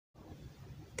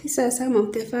These are some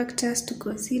of the factors to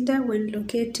consider when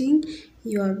locating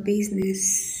your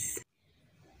business.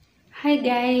 Hi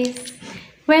guys,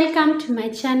 welcome to my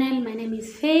channel. My name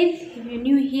is Faith. If you're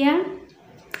new here,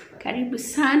 karibu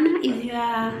sana. If you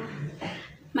are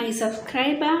my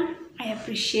subscriber, I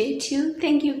appreciate you.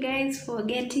 Thank you guys for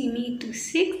getting me to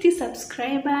 60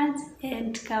 subscribers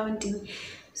and counting.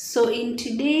 So in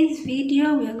today's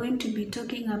video, we are going to be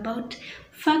talking about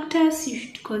factors you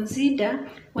should consider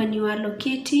when you are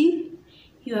locating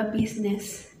your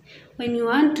business. When you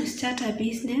want to start a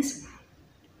business,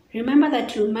 remember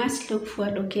that you must look for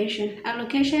a location. A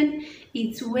location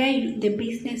is where the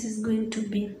business is going to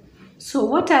be. So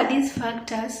what are these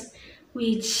factors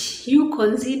which you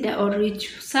consider, or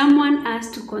which someone has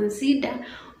to consider,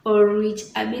 or which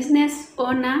a business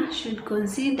owner should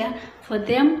consider for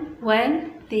them while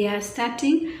they are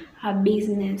starting a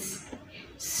business?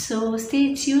 So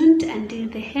stay tuned until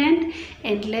the end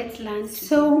and let's learn.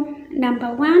 So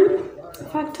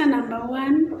factor number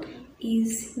one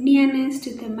is nearness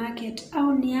to the market.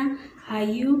 How near are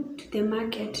you to the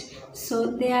market?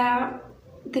 So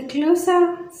the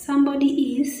closer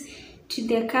somebody is to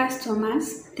their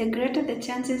customers, the greater the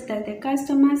chances that the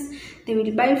customers, they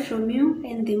will buy from you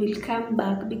and they will come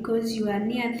back because you are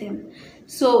near them.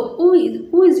 So who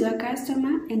is your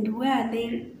customer and where are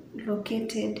they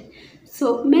located?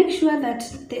 So make sure that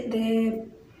the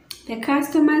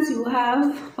customers you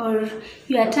have, or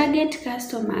your target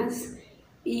customers,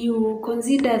 you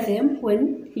consider them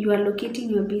when you are locating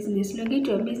your business. Locate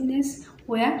your business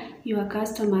where your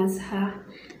customers are.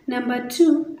 Number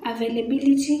two,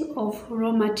 availability of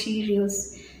raw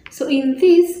materials. So in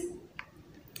this,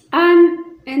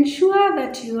 ensure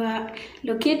that you are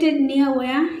located near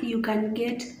where you can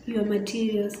get your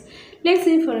materials. Let's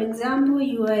say, for example,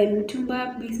 you are a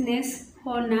Mutumba business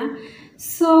owner,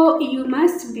 so you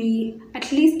must be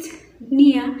at least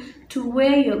near to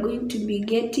where you're going to be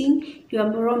getting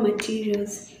your raw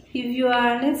materials. If you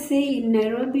are, let's say, in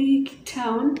Nairobi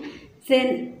town,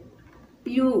 then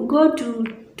you go to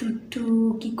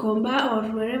Kikomba or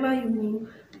wherever you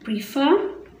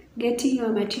prefer getting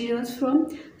your materials from.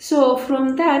 So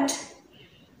from that,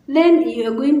 then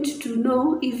you're going to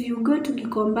know, if you go to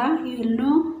Kikomba, you will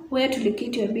know where to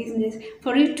locate your business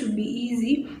for it to be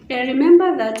easy. And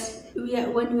remember that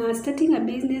when we are starting a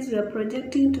business, we are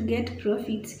projecting to get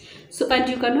profits. So, and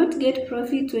you cannot get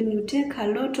profit when you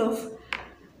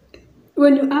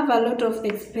have a lot of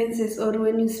expenses, or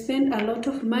when you spend a lot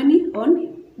of money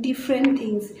on different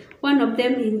things, one of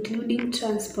them including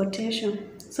transportation.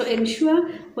 So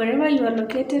ensure wherever you are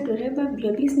located, wherever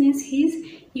your business is,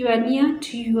 you are near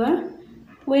to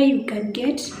where you can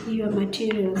get your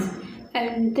materials.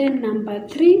 And then number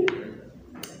three,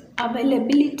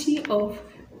 availability of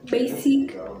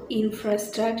basic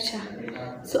infrastructure.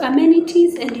 So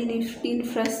amenities and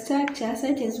infrastructure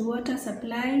such as water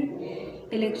supply,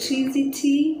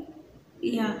 electricity,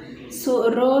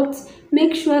 so roads.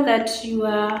 Make sure that you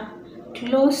are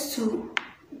close to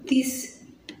this,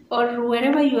 or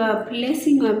wherever you are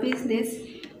placing your business,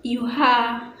 you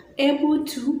are able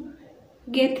to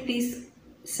get these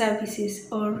services,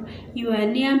 or you are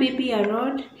near maybe a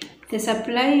road, the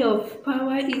supply of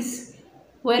power is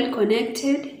well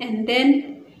connected, and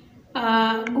then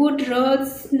good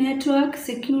roads, network,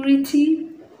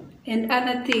 security, and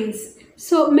other things.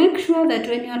 So make sure that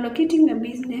when you are locating a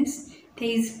business, there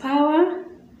is power,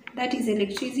 that is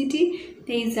electricity,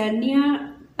 there is a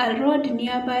road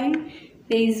nearby,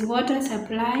 there is water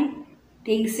supply,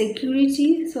 there is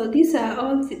security. So these are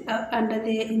all under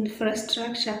the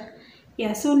infrastructure.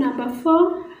 So number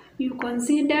four, you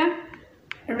consider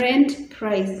rent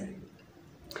price.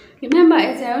 Remember,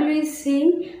 as I always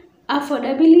say,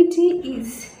 affordability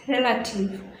is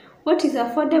relative. What is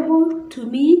affordable to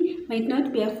me might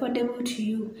not be affordable to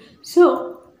you.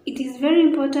 So it is very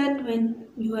important when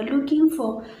you are looking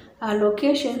for a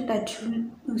location that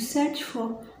you search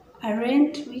for a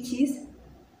rental which is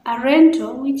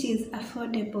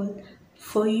affordable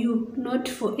for you, not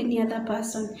for any other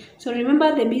person. So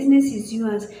remember, the business is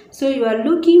yours. So you are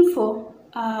looking for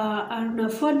an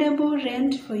affordable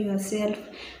rent for yourself.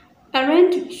 A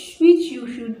rent which you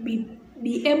should be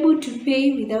able to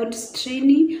pay without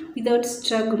straining, without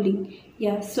struggling.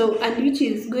 So, and which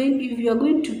is if you are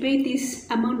going to pay this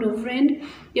amount of rent,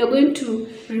 you're going to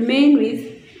remain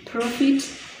with profit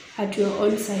at your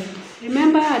own side.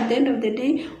 Remember, at the end of the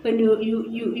day, when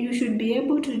you should be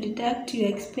able to deduct your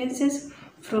expenses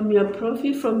from your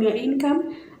profit, from your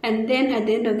income, and then at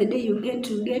the end of the day, you get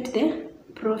the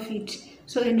profit.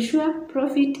 So ensure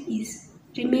profit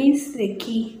remains the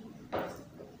key.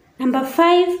 Number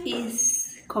five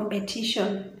is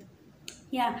competition.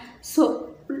 Yeah,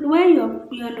 so where you're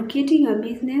locating your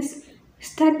business,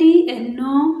 study and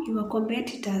know your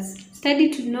competitors. Study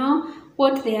to know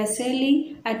what they are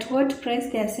selling, at what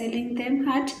price they are selling them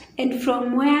at, and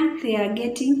from where they are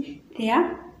getting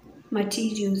their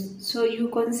materials. So you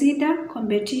consider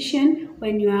competition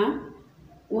when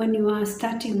you are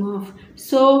starting off.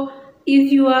 So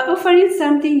if you are offering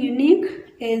something unique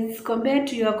as compared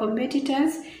to your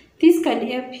competitors, this can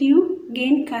help you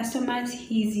gain customers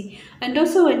easy. And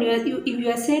also when if you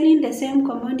are selling the same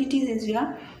commodities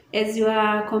as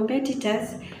your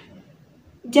competitors,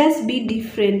 just be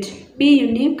different, be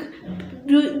unique,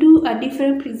 do a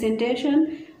different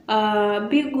presentation,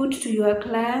 be good to your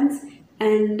clients,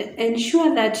 and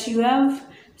ensure that you have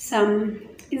some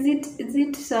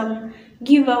some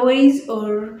giveaways,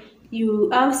 or you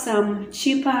have some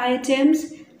cheaper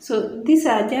items. So these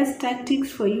are just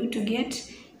tactics for you to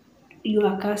get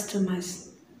your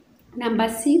customers. Number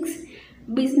 6,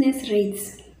 business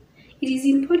rates. It is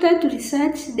important to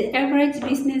research the average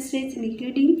business rates,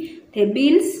 including the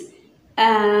bills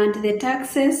and the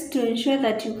taxes, to ensure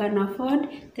that you can afford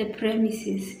the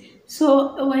premises.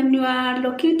 So when you are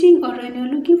locating, or when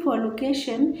you're looking for a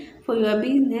location for your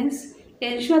business,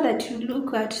 ensure that you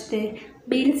look at the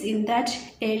bills in that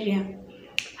area.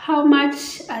 How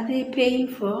much are they paying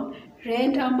for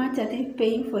rent? How much are they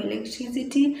paying for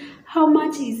electricity? How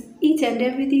much is each and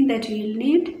everything that you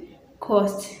need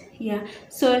cost? Yeah,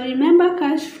 so remember,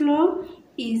 cash flow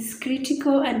is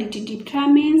critical, and it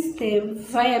determines the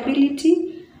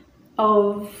viability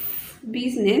of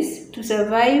business to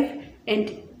survive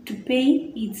and to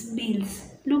pay its bills.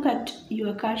 Look at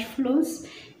your cash flows,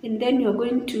 and then you're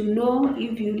going to know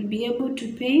if you'll be able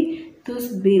to pay those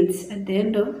bills at the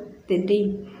end of the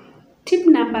day. Tip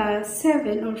number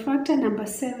 7, or factor number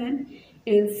 7,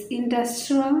 is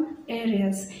industrial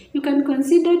areas. You can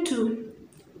consider to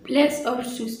place or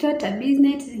to start a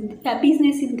business in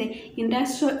the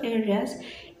industrial areas.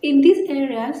 In these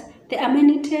areas, the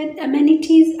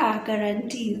amenities are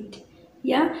guaranteed.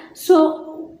 Yeah,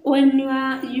 so when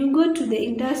you go to the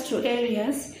industrial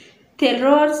areas, the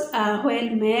roads are well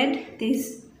made.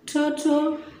 There's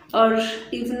total, or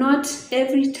if not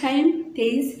every time,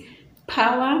 there is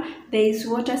power, there is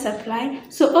water supply.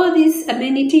 So all these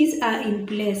amenities are in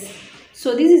place.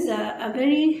 So this is a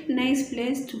very nice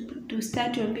place to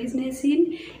start your business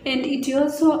in, and it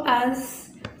also has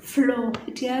flow,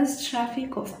 it has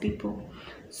traffic of people.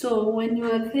 So when you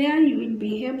are there, you will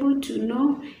be able to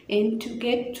know and to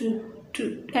get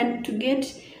to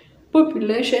get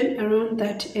population around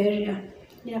that area.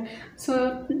 Yeah,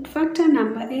 so factor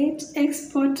number 8,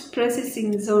 export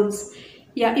processing zones.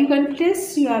 Yeah, you can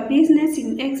place your business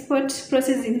in export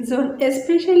processing zone,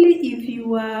 especially if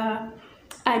you are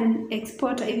an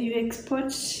exporter, if you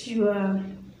export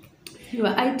your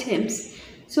items.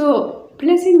 So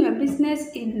placing your business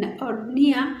in or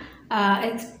near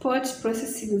export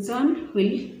processing zone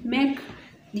will make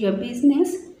your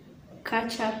business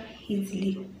catch up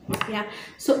easily. Yeah,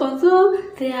 so although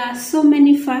there are so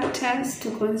many factors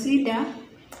to consider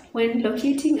when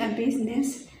locating a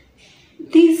business,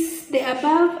 the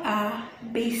above are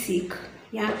basic.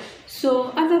 Yeah, so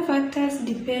other factors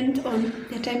depend on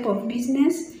the type of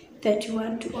business that you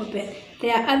want to open.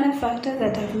 There are other factors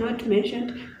that I've not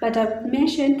mentioned, but I've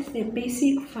mentioned the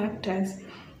basic factors.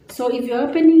 So if you're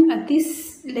opening at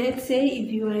this, let's say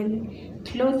if you are in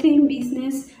clothing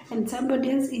business and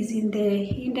somebody else is in the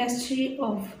industry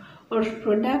of or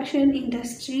production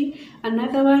industry,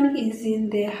 another one is in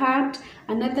the art,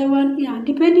 another one, yeah,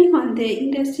 depending on the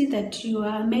industry that you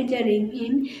are majoring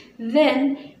in,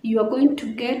 then you are going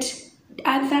to get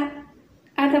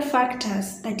other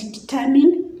factors that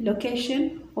determine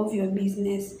location of your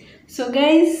business. So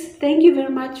guys, thank you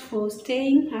very much for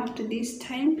staying up to this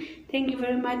time. Thank you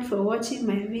very much for watching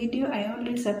my video. I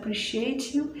always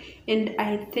appreciate you, and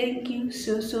I thank you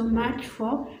so much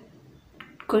for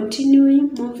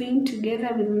continuing moving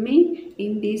together with me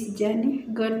in this journey.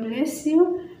 God bless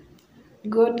you.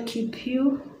 God keep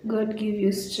you. God give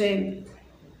you strength.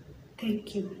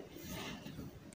 Thank you.